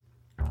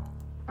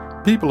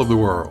People of the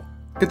world,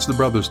 it's the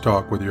Brothers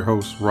Talk with your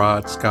hosts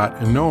Rod, Scott,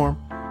 and Norm,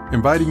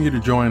 inviting you to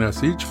join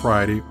us each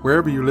Friday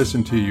wherever you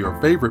listen to your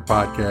favorite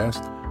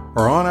podcast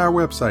or on our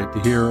website to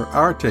hear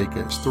our take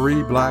as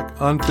three black,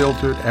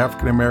 unfiltered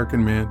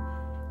African-American men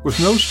with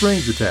no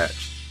strings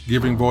attached,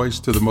 giving voice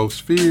to the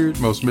most feared,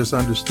 most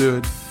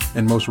misunderstood,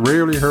 and most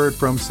rarely heard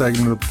from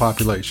segment of the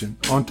population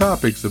on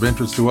topics of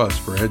interest to us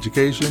for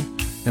education,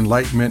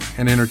 enlightenment,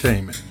 and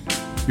entertainment.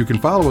 You can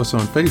follow us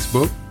on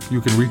Facebook.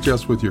 You can reach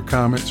us with your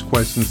comments,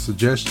 questions,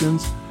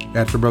 suggestions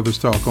at The Brothers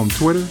Talk on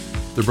Twitter,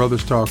 The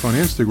Brothers Talk on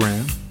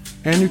Instagram,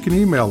 and you can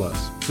email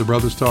us,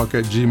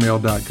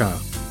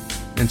 thebrotherstalk@gmail.com.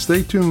 And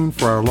stay tuned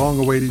for our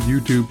long-awaited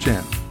YouTube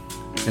channel.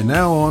 And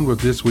now on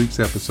with this week's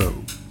episode.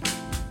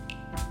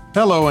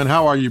 Hello, and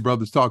how are you,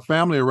 Brothers Talk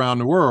family around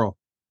the world?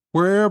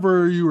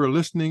 Wherever you are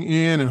listening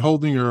in and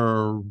holding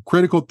your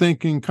critical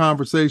thinking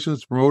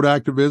conversations to promote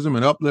activism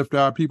and uplift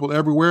our people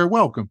everywhere,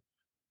 welcome.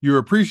 You're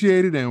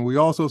appreciated, and we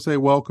also say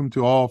welcome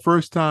to all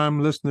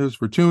first-time listeners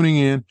for tuning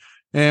in,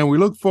 and we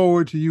look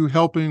forward to you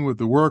helping with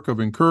the work of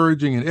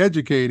encouraging and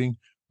educating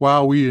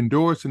while we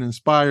endorse and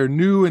inspire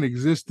new and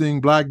existing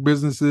Black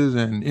businesses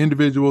and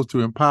individuals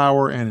to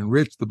empower and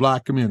enrich the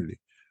Black community.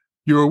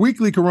 Your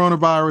weekly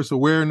coronavirus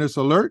awareness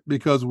alert,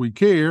 because we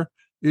care,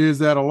 is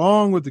that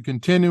along with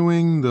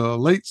the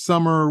late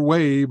summer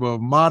wave of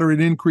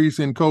moderate increase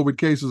in COVID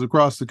cases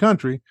across the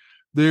country,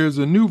 there's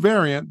a new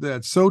variant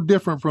that's so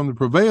different from the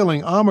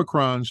prevailing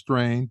Omicron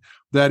strain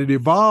that it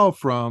evolved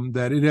from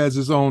that it has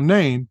its own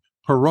name,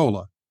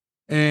 Parola.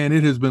 And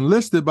it has been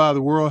listed by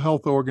the World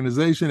Health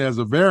Organization as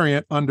a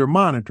variant under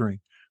monitoring,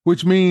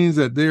 which means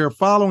that they're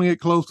following it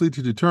closely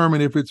to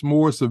determine if it's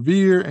more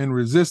severe and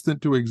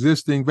resistant to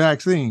existing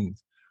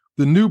vaccines.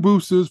 The new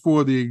boosters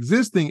for the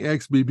existing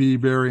XBB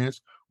variants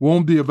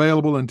won't be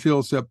available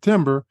until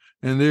September,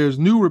 and there's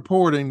new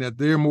reporting that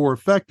they're more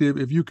effective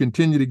if you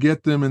continue to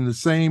get them in the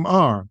same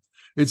arm.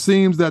 It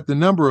seems that the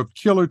number of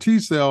killer T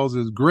cells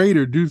is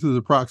greater due to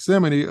the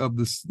proximity of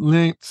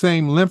the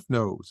same lymph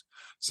nodes.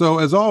 So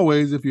as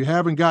always, if you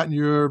haven't gotten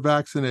your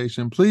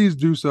vaccination, please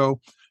do so.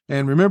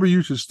 And remember,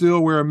 you should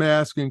still wear a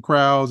mask in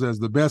crowds as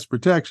the best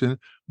protection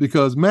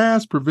because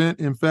masks prevent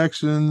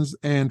infections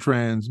and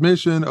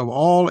transmission of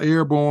all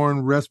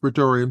airborne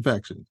respiratory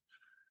infections.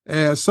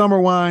 As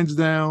summer winds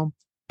down,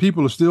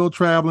 people are still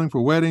traveling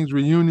for weddings,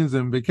 reunions,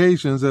 and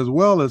vacations, as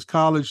well as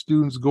college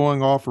students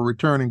going off or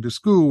returning to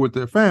school with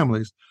their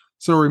families.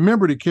 So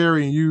remember to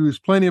carry and use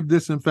plenty of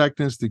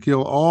disinfectants to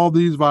kill all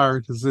these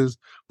viruses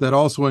that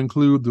also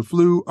include the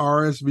flu,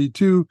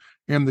 RSV2,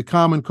 and the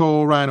common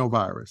cold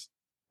rhinovirus,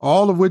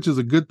 all of which is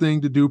a good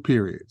thing to do,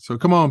 period. So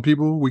come on,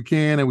 people, we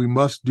can and we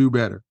must do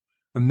better.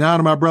 And now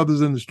to my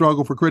brothers in the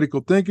struggle for critical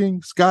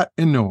thinking, Scott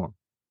and Norm.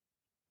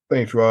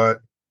 Thanks, Rod.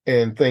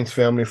 And thanks,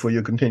 family, for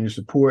your continued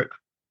support.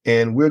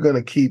 And we're going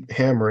to keep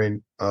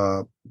hammering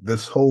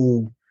this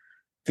whole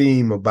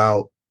theme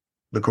about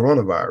the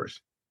coronavirus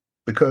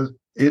because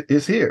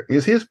it's here.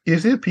 It's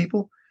here,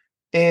 people.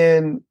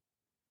 And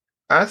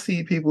I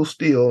see people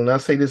still, and I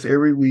say this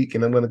every week,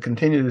 and I'm going to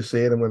continue to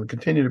say it. I'm going to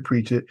continue to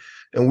preach it.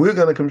 And we're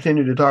going to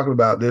continue to talk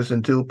about this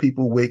until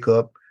people wake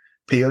up,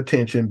 pay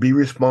attention, be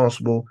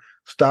responsible,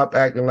 stop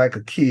acting like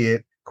a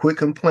kid, quit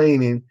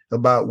complaining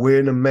about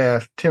wearing a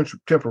mask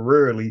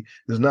temporarily.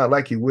 It's not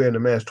like you're wearing a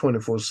mask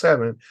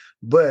 24/7.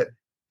 But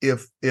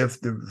if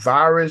the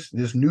virus,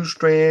 this new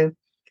strand,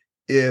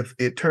 if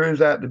it turns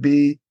out to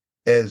be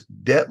as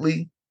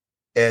deadly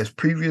as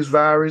previous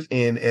virus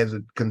and as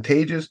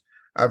contagious,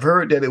 I've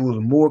heard that it was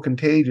more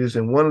contagious.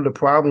 And one of the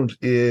problems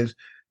is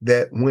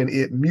that when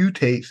it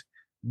mutates,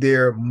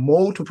 there are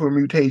multiple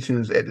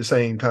mutations at the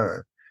same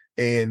time.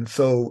 And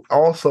so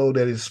also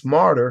that it's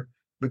smarter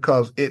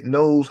because it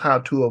knows how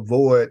to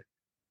avoid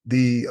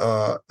the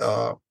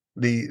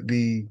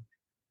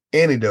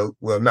antidote.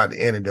 Well, not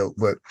the antidote,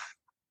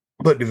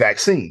 but the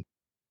vaccine.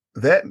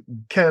 That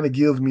kind of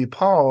gives me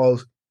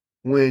pause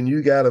when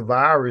you got a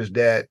virus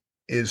that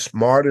is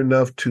smart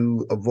enough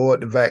to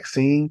avoid the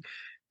vaccine.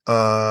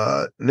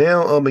 Now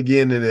I'm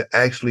beginning to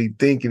actually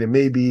think, and it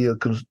may be a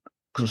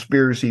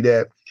conspiracy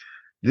that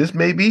this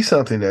may be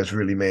something that's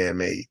really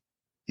man-made,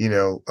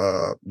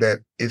 that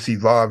it's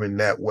evolving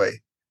that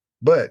way.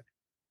 But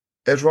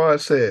as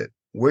Rod said,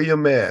 wear your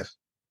mask,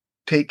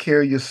 take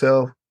care of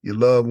yourself, your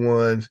loved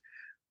ones.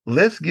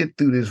 Let's get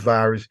through this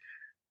virus.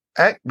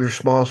 Act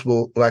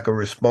responsible like a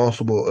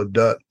responsible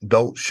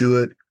adult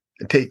should,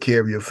 and take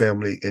care of your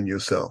family and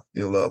yourself,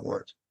 your loved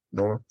ones.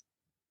 Norm?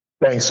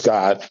 Thanks,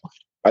 Scott.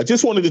 I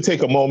just wanted to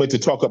take a moment to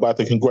talk about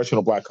the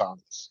Congressional Black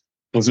Caucus.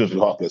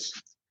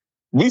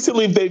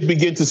 Recently, they've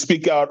begun to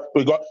speak out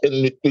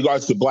in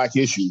regards to Black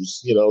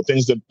issues,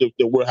 things that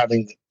we're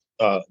having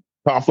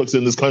conflicts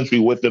in this country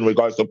with in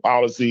regards to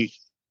policy,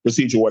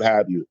 procedure, what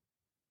have you.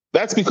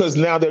 That's because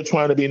now they're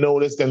trying to be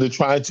noticed and they're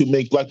trying to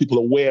make Black people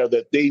aware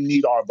that they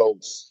need our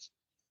votes.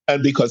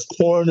 And because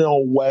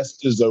Cornel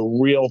West is a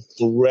real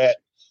threat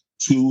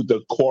to the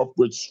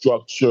corporate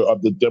structure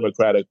of the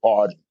Democratic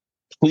Party,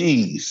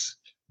 please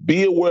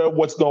be aware of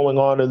what's going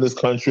on in this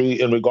country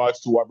in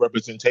regards to our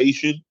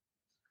representation.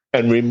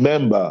 And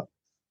remember,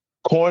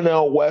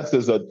 Cornel West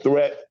is a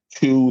threat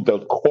to the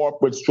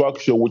corporate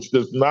structure, which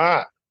does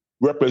not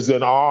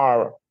represent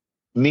our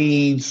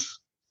needs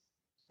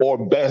or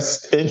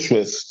best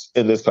interests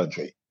in this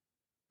country.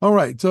 All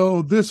right.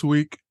 So this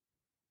week,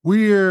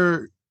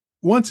 we're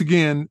once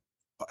again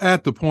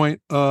at the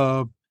point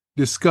of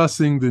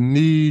discussing the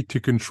need to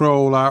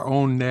control our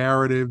own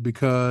narrative,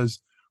 because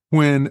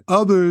when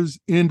others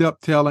end up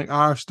telling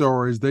our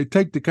stories, they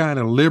take the kind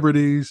of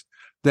liberties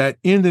that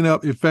ended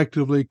up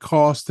effectively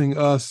costing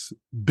us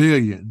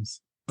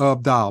billions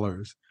of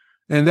dollars.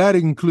 And that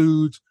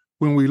includes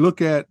when we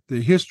look at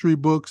the history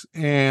books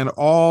and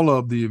all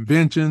of the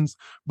inventions.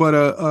 But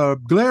a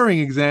glaring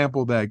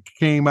example that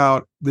came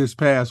out this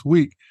past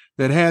week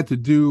that had to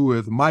do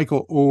with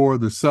Michael Oher,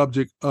 the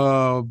subject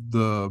of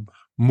the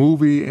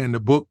movie and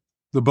the book,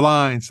 The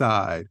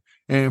Blindsided.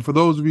 And for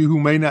those of you who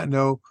may not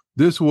know,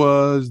 this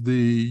was the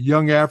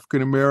young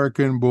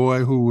African-American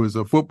boy who was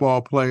a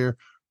football player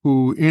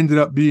who ended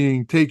up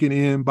being taken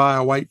in by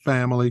a white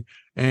family.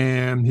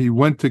 And he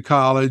went to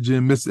college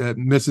at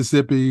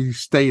Mississippi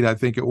State, I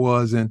think it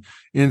was, and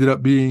ended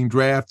up being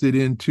drafted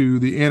into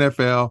the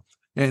NFL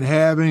and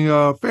having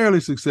a fairly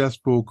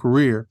successful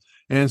career.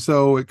 And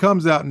so it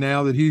comes out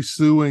now that he's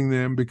suing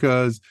them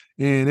because,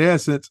 in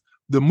essence,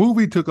 the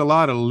movie took a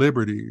lot of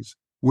liberties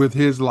with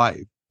his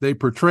life. They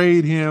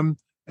portrayed him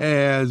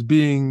as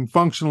being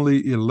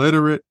functionally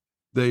illiterate.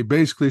 They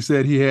basically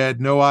said he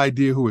had no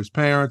idea who his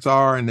parents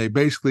are, and they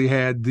basically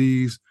had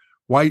these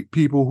white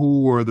people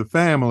who were the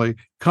family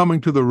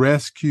coming to the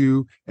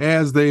rescue,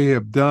 as they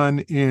have done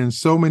in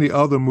so many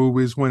other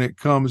movies when it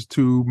comes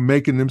to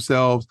making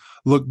themselves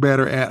look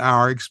better at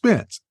our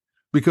expense.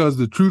 Because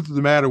the truth of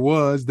the matter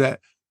was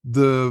that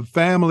the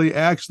family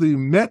actually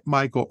met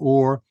Michael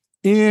Oher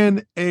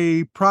in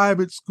a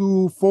private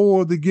school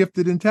for the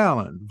gifted and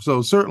talented.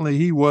 So certainly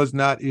he was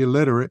not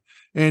illiterate,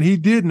 and he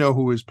did know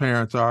who his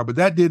parents are, but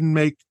that didn't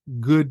make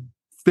good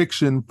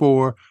fiction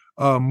for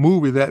a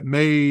movie that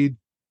made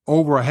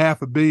over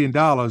 $500 million,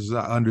 as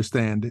I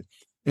understand it.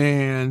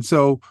 And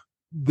so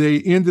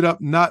they ended up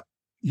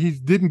he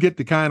didn't get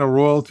the kind of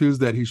royalties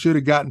that he should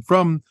have gotten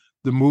from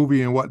the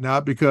movie and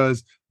whatnot,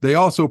 because they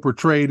also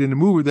portrayed in the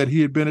movie that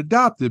he had been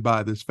adopted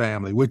by this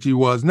family, which he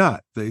was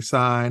not. They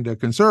signed a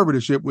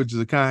conservatorship, which is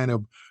a kind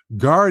of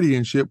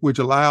guardianship, which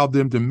allowed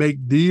them to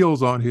make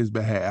deals on his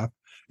behalf.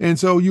 And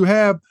so you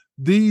have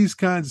these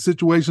kinds of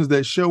situations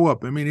that show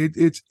up. I mean,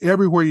 it's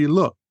everywhere you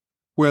look,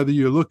 whether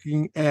you're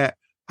looking at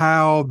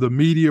how the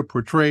media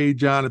portrayed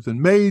Jonathan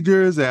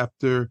Majors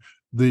after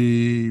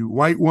the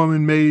white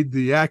woman made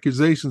the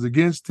accusations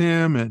against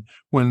him. And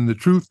when the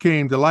truth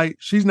came to light,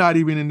 she's not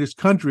even in this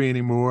country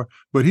anymore,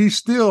 but he's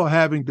still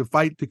having to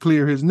fight to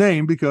clear his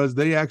name because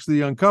they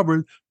actually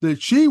uncovered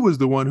that she was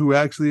the one who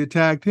actually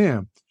attacked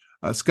him.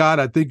 Scott,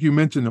 I think you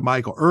mentioned the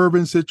Michael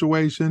Irvin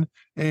situation,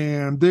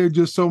 and there are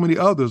just so many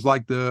others,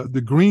 like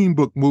the Green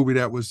Book movie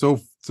that was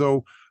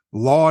so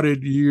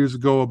lauded years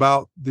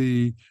ago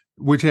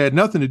which had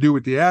nothing to do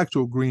with the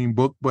actual Green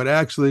Book, but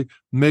actually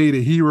made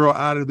a hero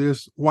out of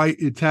this white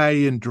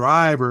Italian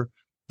driver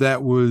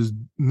that was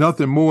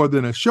nothing more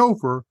than a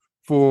chauffeur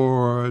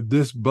for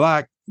this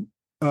black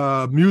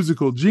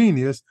musical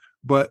genius.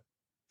 But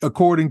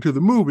according to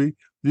the movie,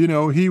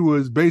 he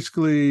was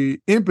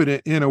basically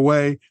impotent in a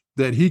way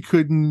that he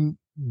couldn't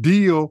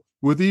deal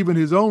with even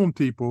his own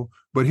people.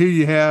 But here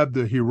you have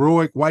the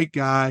heroic white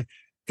guy,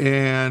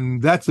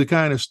 and that's the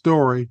kind of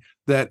story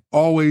that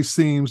always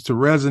seems to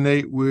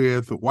resonate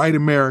with white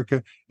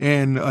America,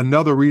 and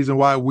another reason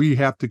why we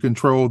have to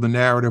control the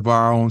narrative of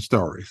our own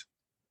stories.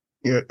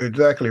 Yeah,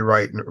 exactly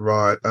right,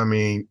 Rod. I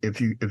mean,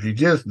 if you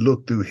just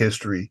look through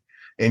history,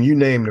 and you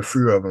named a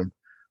few of them,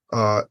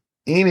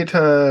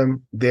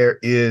 anytime there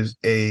is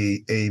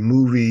a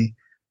movie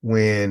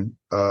when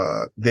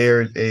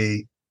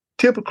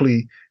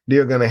typically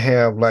they're going to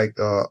have like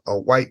a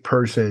white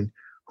person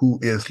who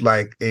is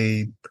like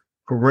a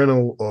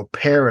parental or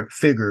parent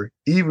figure,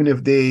 even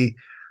if they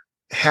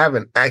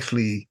haven't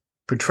actually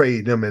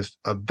portrayed them as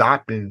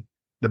adopting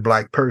the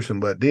black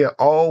person. But there's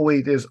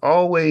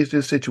always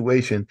this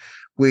situation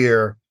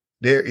where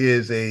there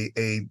is a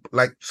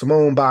like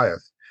Simone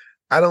Biles.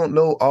 I don't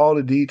know all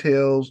the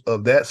details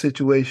of that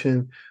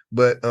situation,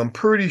 but I'm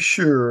pretty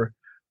sure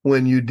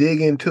when you dig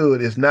into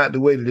it, it's not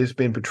the way that it's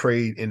been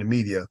portrayed in the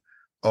media,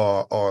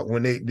 or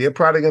when they're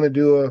probably going to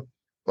do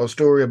a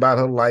story about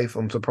her life.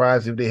 I'm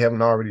surprised if they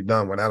haven't already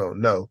done one. I don't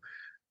know.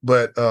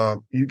 But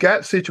you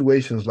got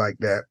situations like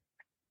that.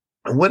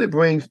 And what it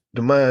brings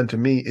to mind to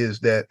me is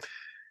that,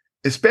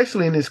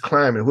 especially in this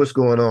climate, what's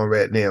going on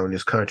right now in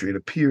this country, it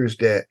appears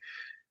that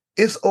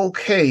it's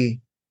okay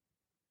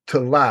to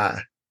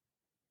lie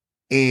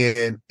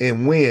and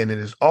win. And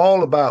it's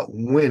all about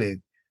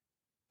winning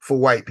for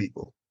white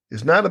people.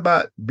 It's not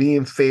about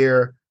being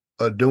fair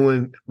or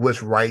doing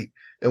what's right.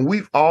 And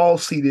we've all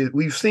seen it.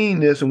 We've seen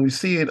this, and we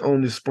see it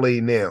on display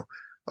now.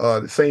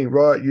 The same,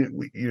 Rod,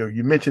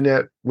 you mentioned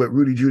that what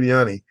Rudy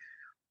Giuliani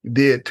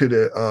did to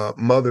the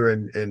mother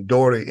and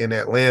daughter in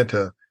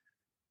Atlanta,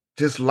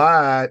 just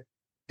lied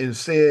and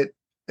said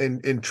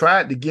and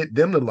tried to get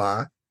them to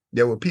lie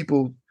There were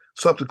people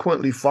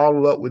subsequently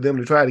followed up with them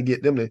to try to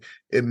get them to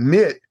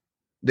admit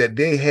that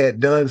they had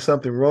done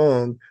something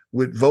wrong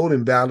with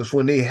voting ballots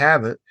when they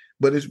haven't,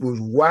 but it was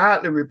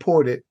widely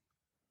reported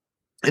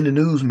in the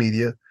news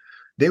media.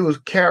 They was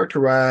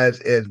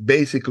characterized as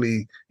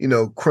basically,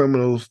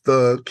 criminals,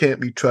 thugs, can't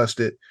be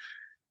trusted.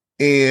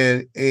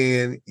 And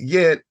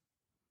yet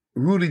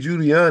Rudy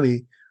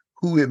Giuliani,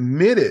 who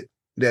admitted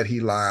that he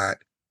lied,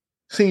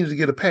 seems to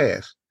get a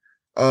pass.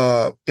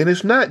 And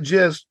it's not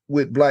just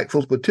with black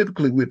folks, but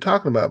typically we're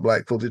talking about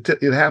black folks.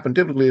 It happened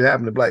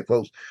to black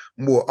folks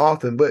more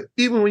often. But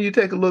even when you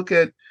take a look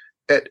at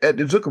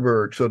the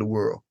Zuckerbergs of the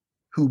world,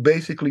 who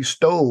basically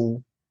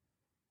stole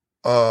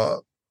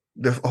the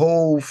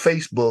whole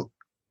Facebook,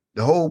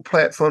 the whole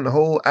platform, the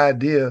whole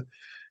idea,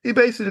 he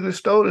basically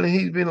stole it, and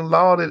he's been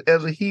lauded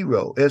as a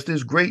hero, as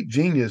this great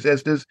genius,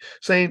 as this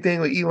same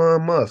thing with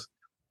Elon Musk,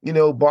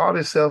 bought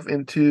himself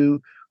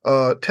into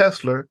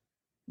Tesla.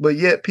 But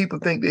yet people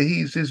think that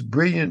he's this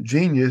brilliant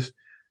genius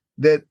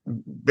that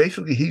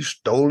basically he's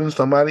stolen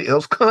somebody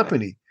else's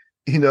company,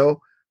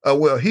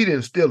 well, he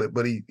didn't steal it,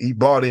 but he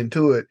bought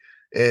into it.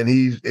 And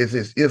it's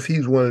as if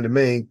he's one of the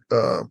main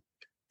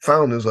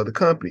founders of the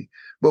company.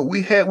 But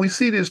we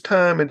see this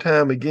time and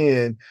time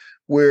again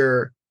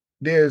where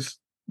there's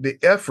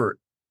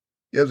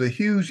a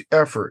huge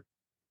effort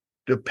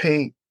to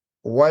paint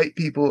white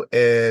people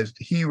as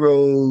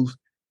heroes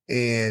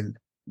and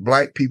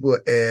black people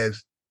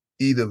as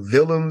either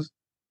villains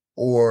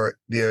or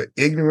they're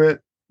ignorant,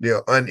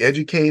 they're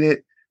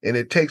uneducated, and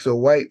it takes a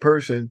white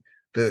person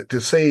to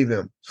save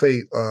them.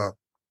 Say, a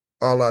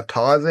la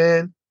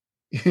Tarzan,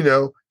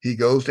 he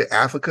goes to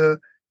Africa,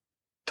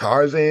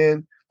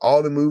 Tarzan,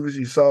 all the movies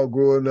you saw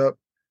growing up,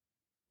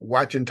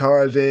 watching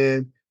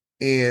Tarzan,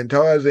 and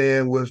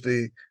Tarzan was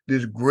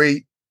this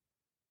great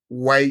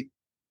white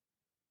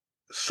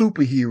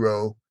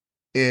superhero,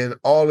 and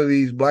all of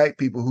these black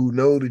people who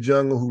know the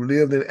jungle, who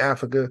lived in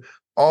Africa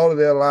all of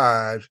their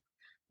lives,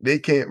 they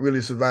can't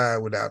really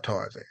survive without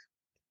Tarzan.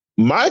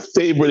 My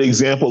favorite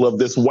example of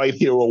this white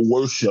hero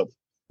worship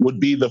would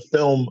be the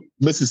film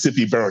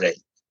Mississippi Burning.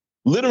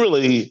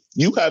 Literally,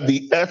 you have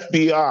the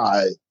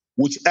FBI,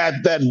 which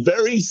at that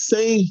very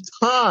same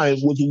time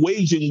was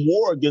waging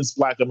war against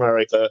Black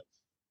America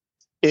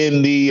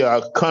in the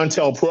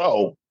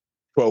CONTELPRO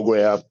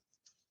program,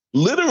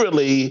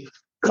 literally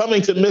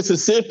coming to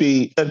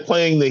Mississippi and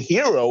playing the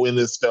hero in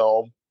this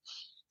film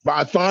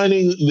by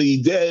finding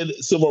the dead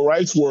civil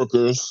rights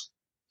workers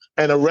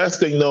and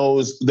arresting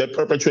those that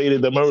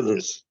perpetrated the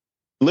murders,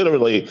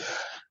 literally.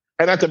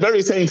 And at the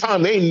very same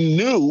time, they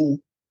knew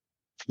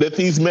that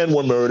these men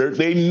were murdered.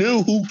 They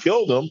knew who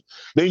killed them.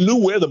 They knew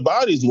where the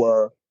bodies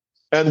were,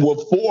 and were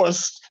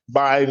forced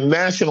by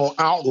national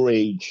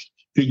outrage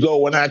to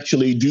go and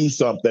actually do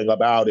something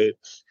about it.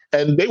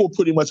 And they were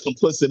pretty much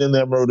complicit in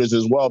their murders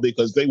as well,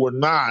 because they were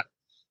not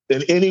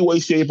in any way,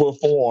 shape, or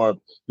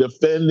form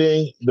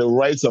defending the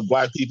rights of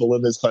Black people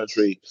in this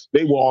country.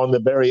 They were on the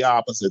very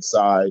opposite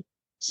side.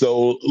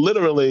 So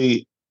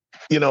literally,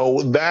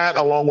 that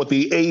along with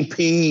the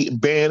AP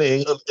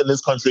banning in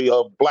this country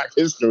of Black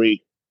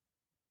history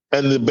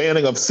and the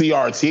banning of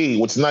CRT,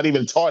 which is not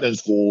even taught in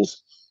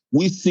schools,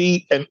 we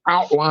see an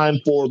outline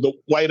for the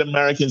white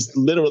Americans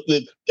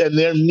literally and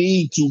their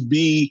need to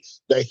be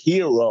the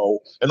hero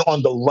and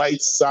on the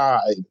right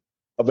side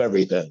of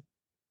everything.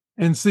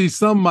 And see,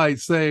 some might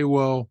say,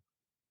 well,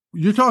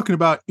 you're talking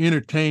about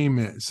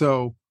entertainment,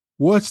 so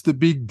what's the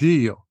big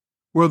deal?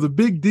 Well, the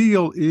big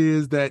deal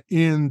is that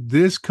in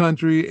this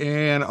country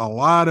and a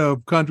lot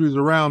of countries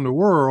around the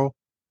world,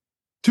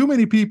 too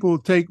many people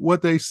take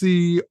what they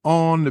see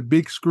on the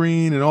big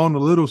screen and on the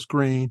little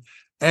screen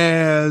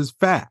as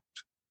fact.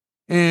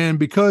 And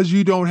because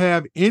you don't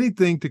have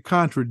anything to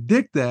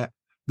contradict that,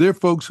 there are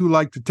folks who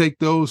like to take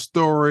those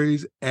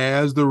stories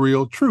as the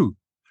real truth.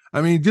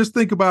 I mean, just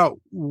think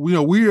about,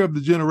 we're of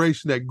the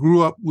generation that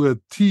grew up with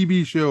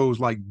TV shows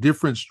like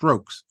Different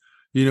Strokes,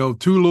 two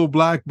little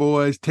black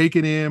boys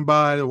taken in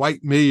by the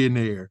white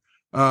millionaire,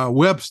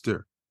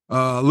 Webster,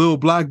 a little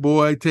black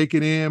boy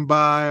taken in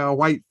by a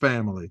white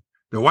family,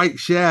 The White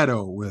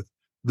Shadow with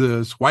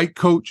this white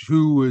coach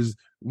who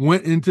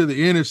went into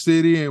the inner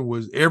city and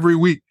was every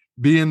week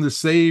being the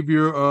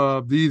savior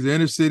of these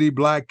inner city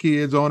black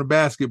kids on a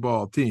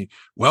basketball team.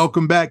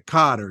 Welcome Back,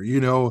 Kotter,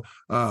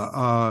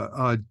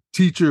 a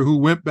teacher who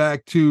went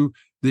back to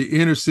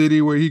the inner city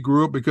where he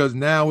grew up, because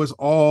now it's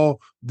all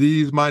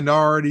these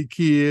minority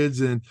kids.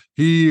 And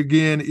he,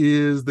 again,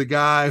 is the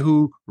guy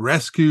who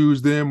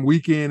rescues them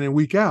week in and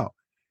week out.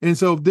 And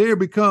so there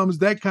becomes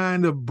that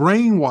kind of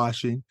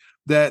brainwashing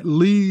that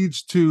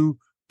leads to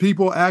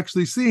people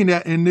actually seeing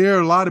that. And there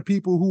are a lot of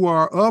people who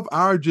are of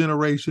our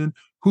generation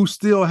who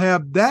still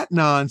have that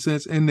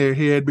nonsense in their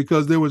head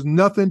because there was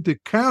nothing to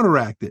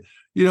counteract it.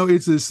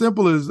 It's as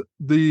simple as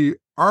the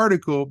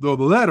article, or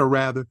the letter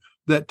rather,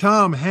 that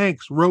Tom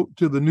Hanks wrote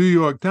to the New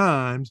York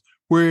Times,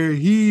 where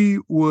he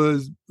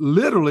was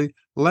literally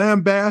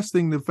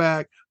lambasting the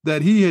fact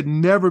that he had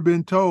never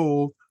been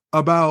told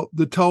about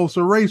the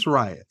Tulsa race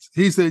riots.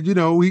 He said,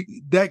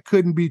 that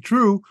couldn't be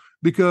true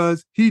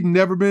because he'd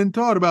never been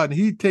taught about it.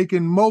 He'd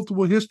taken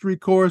multiple history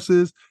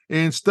courses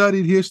and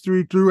studied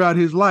history throughout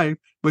his life,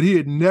 but he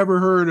had never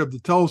heard of the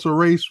Tulsa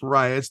race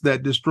riots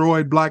that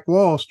destroyed Black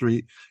Wall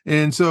Street.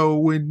 And so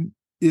when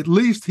at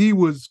least he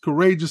was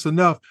courageous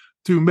enough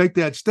to make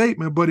that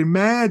statement, but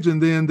imagine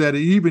then that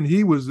even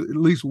he was at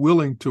least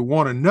willing to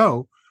want to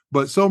know,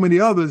 but so many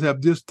others have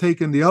just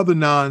taken the other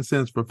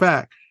nonsense for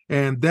fact.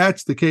 And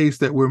that's the case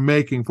that we're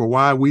making for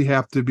why we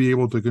have to be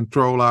able to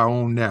control our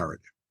own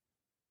narrative.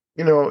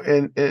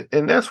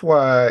 And that's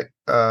why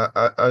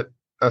I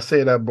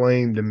said I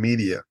blame the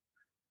media,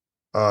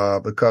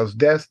 because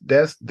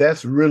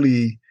that's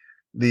really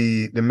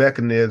the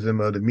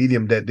mechanism or the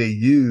medium that they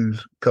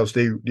use, because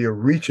they're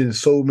reaching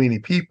so many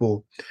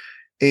people,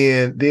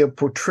 and they're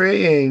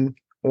portraying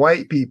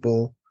white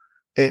people,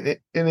 and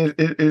it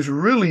is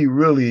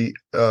really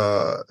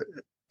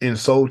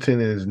insulting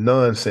and is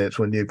nonsense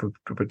when they're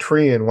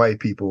portraying white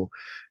people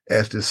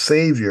as the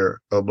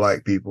savior of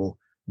Black people.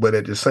 But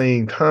at the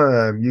same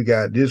time, you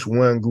got this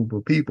one group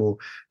of people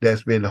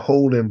that's been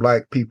holding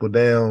Black people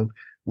down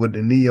with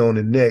the knee on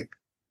the neck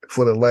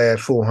for the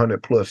last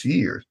 400 plus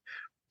years.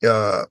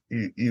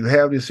 You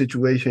have this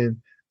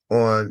situation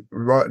on,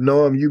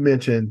 Norm, you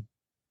mentioned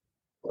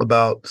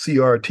about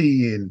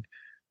CRT and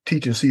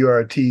teaching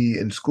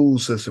CRT in school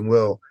system.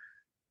 Well,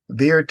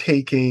 they're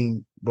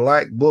taking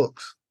Black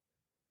books,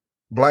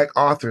 Black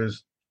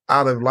authors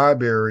out of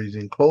libraries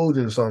and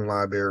closing some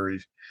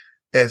libraries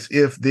as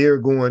if they're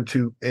going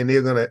to, and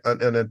they're going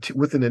to,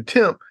 with an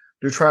attempt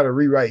to try to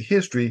rewrite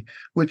history,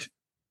 which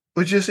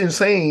is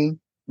insane,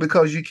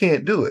 because you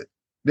can't do it.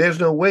 There's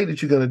no way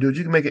that you're going to do it.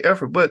 You can make an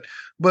effort,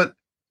 but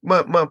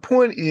my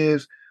point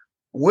is,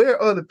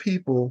 where are the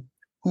people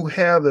who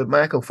have the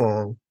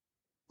microphone,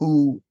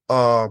 who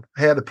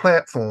had a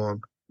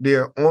platform,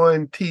 they're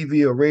on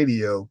TV or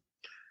radio?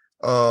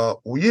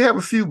 Well, you have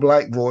a few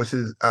Black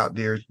voices out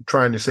there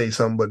trying to say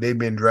something, but they've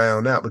been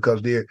drowned out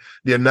because they're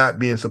not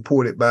being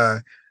supported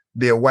by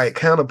their white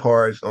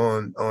counterparts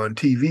on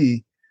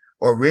TV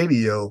or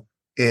radio,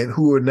 and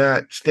who are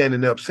not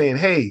standing up saying,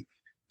 hey,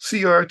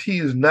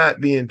 CRT is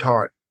not being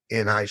taught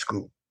in high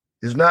school.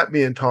 It's not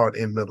being taught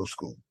in middle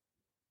school.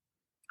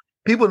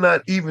 People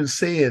not even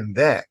saying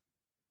that.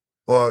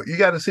 Or you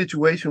got a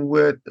situation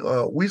where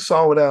we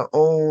saw with our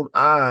own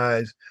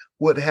eyes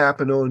what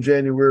happened on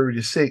January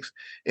the 6th,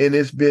 and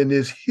it's been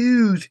this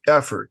huge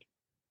effort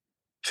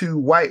to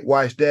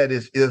whitewash that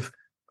as if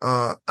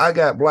I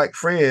got Black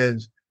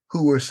friends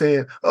who were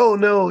saying, oh,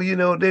 no,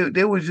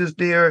 they were just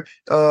there.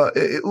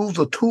 It was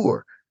a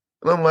tour.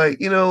 And I'm like,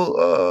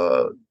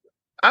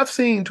 I've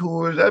seen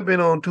tours. I've been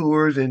on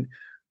tours. And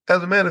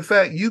as a matter of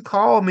fact, you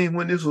called me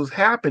when this was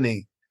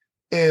happening.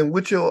 And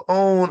with your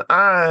own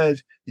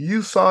eyes,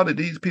 you saw that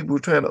these people were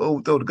trying to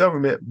overthrow the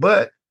government.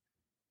 But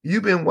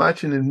you've been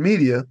watching the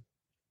media,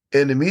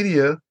 and the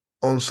media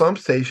on some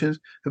stations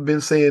have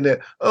been saying that,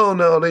 oh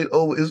no,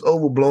 it's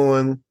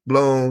overblown.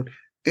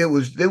 It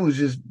was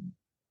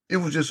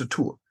just a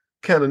tour,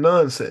 kind of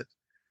nonsense.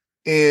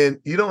 And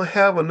you don't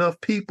have enough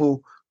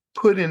people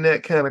putting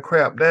that kind of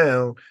crap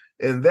down.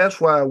 And that's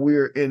why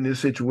we're in this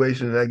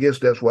situation. And I guess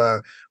that's why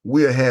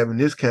we're having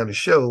this kind of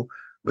show,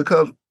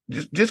 because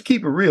just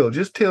keep it real.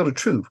 Just tell the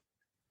truth.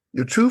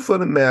 The truth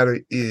of the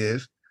matter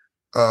is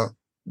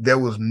there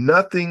was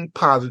nothing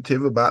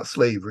positive about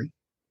slavery.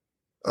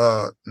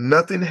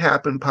 Nothing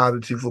happened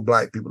positive for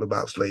Black people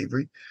about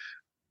slavery.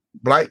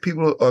 Black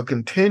people are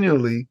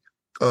continually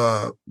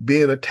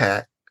being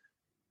attacked.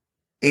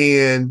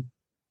 And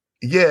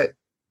yet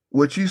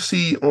what you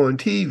see on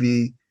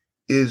TV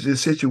is a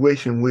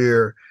situation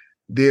where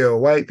there are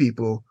white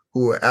people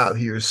who are out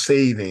here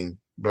saving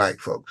Black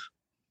folks.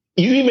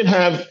 You even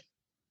have,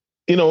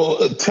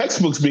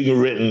 textbooks being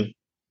written,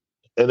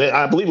 and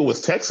I believe it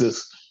was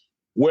Texas,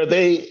 where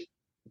they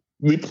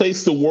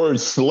replaced the word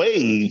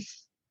slave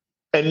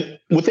and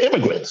with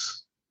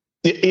immigrants.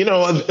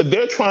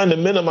 They're trying to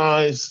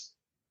minimize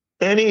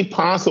any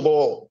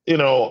possible,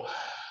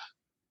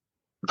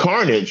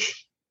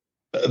 carnage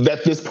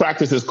that this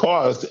practice has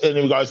caused in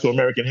regards to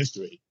American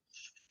history.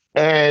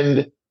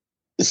 And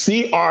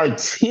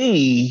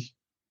CRT,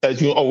 as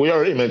we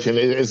already mentioned,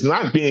 is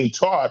not being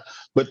taught,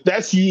 but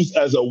that's used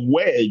as a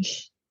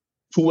wedge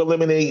to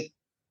eliminate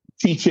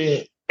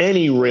teaching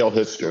any real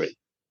history,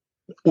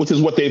 which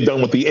is what they've done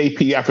with the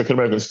AP African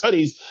American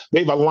Studies.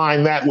 They've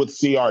aligned that with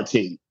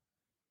CRT,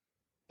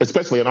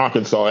 especially in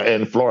Arkansas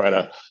and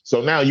Florida.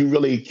 So now you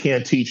really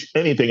can't teach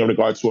anything in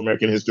regards to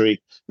American history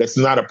that's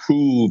not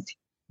approved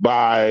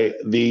by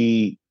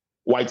the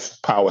white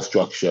power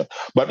structure.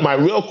 But my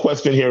real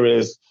question here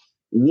is,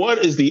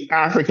 what is the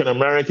African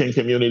American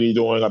community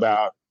doing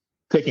about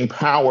taking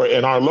power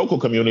in our local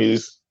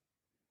communities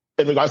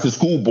in regards to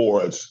school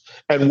boards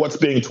and what's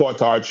being taught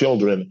to our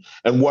children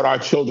and what our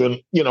children,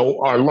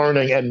 are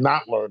learning and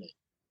not learning?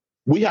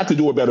 We have to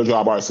do a better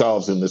job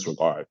ourselves in this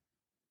regard.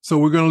 So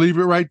we're going to leave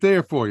it right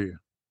there for you.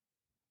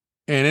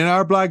 And in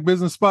our Black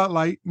Business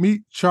Spotlight,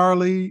 meet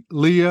Charlie,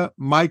 Leah,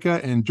 Micah,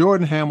 and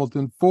Jordan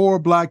Hamilton, 4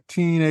 Black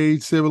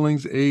teenage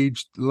siblings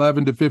aged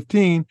 11 to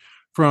 15,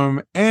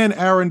 from Anne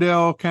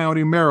Arundel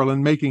County,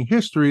 Maryland, making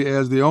history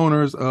as the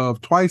owners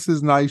of Twice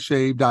as Nice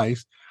Shaved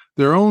Ice,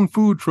 their own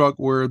food truck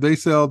where they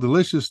sell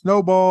delicious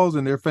snowballs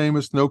and their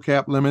famous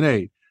snow-capped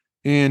lemonade.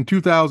 In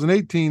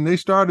 2018, they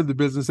started the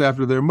business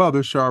after their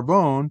mother,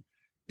 Charvon,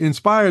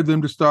 inspired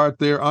them to start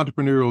their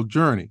entrepreneurial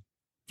journey.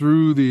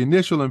 Through the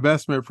initial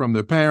investment from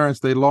their parents,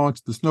 they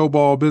launched the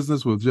snowball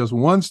business with just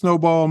one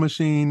snowball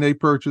machine they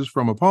purchased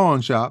from a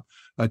pawn shop,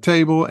 a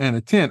table, and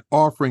a tent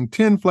offering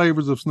 10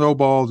 flavors of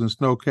snowballs and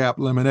snow-capped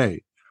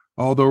lemonade.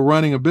 Although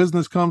running a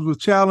business comes with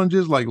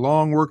challenges like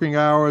long working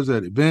hours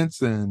at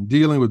events and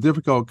dealing with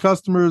difficult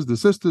customers, the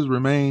sisters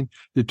remain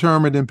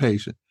determined and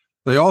patient.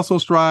 They also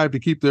strive to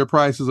keep their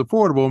prices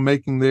affordable,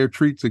 making their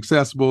treats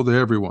accessible to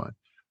everyone.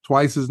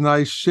 Twice as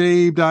Nice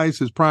Shaved Ice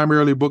is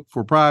primarily booked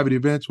for private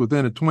events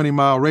within a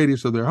 20-mile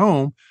radius of their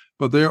home,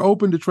 but they're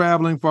open to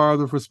traveling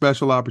farther for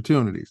special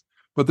opportunities.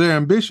 But their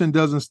ambition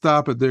doesn't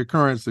stop at their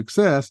current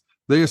success.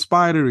 They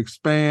aspire to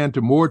expand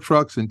to more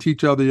trucks and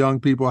teach other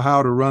young people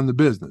how to run the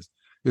business.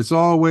 It's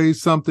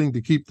always something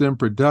to keep them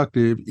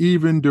productive,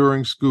 even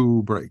during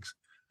school breaks.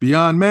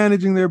 Beyond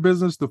managing their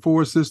business, the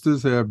four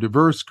sisters have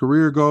diverse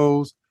career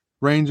goals,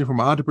 ranging from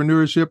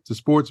entrepreneurship to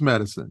sports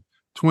medicine.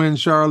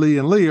 Twins Charlie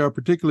and Leah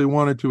particularly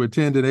wanted to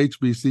attend an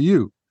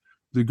HBCU.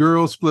 The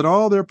girls split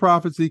all their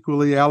profits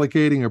equally,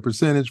 allocating a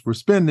percentage for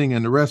spending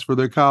and the rest for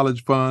their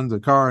college funds, a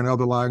car, and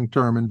other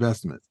long-term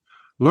investments.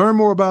 Learn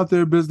more about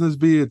their business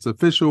via its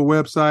official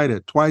website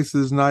at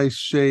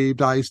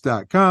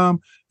twiceasniceshavedIce.com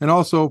and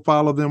also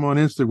follow them on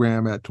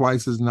Instagram at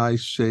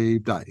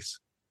twiceasniceshavedIce.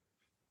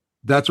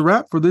 That's a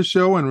wrap for this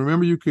show, and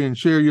remember you can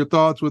share your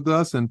thoughts with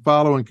us and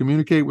follow and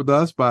communicate with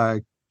us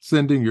by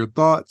sending your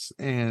thoughts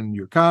and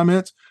your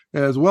comments,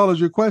 as well as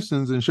your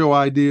questions and show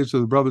ideas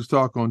to the Brothers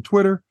Talk on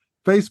Twitter,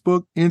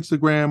 Facebook,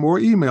 Instagram, or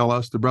email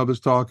us to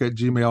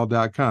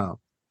brotherstalk@gmail.com.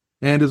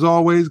 And as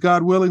always,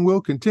 God willing,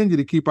 we'll continue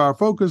to keep our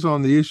focus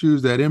on the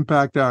issues that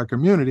impact our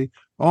community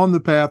on the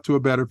path to a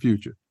better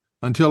future.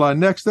 Until our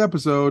next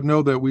episode,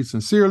 know that we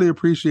sincerely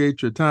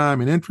appreciate your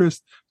time and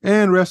interest,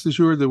 and rest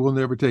assured that we'll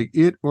never take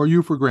it or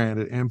you for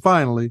granted. And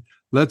finally,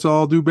 let's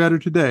all do better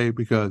today,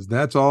 because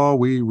that's all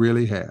we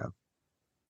really have.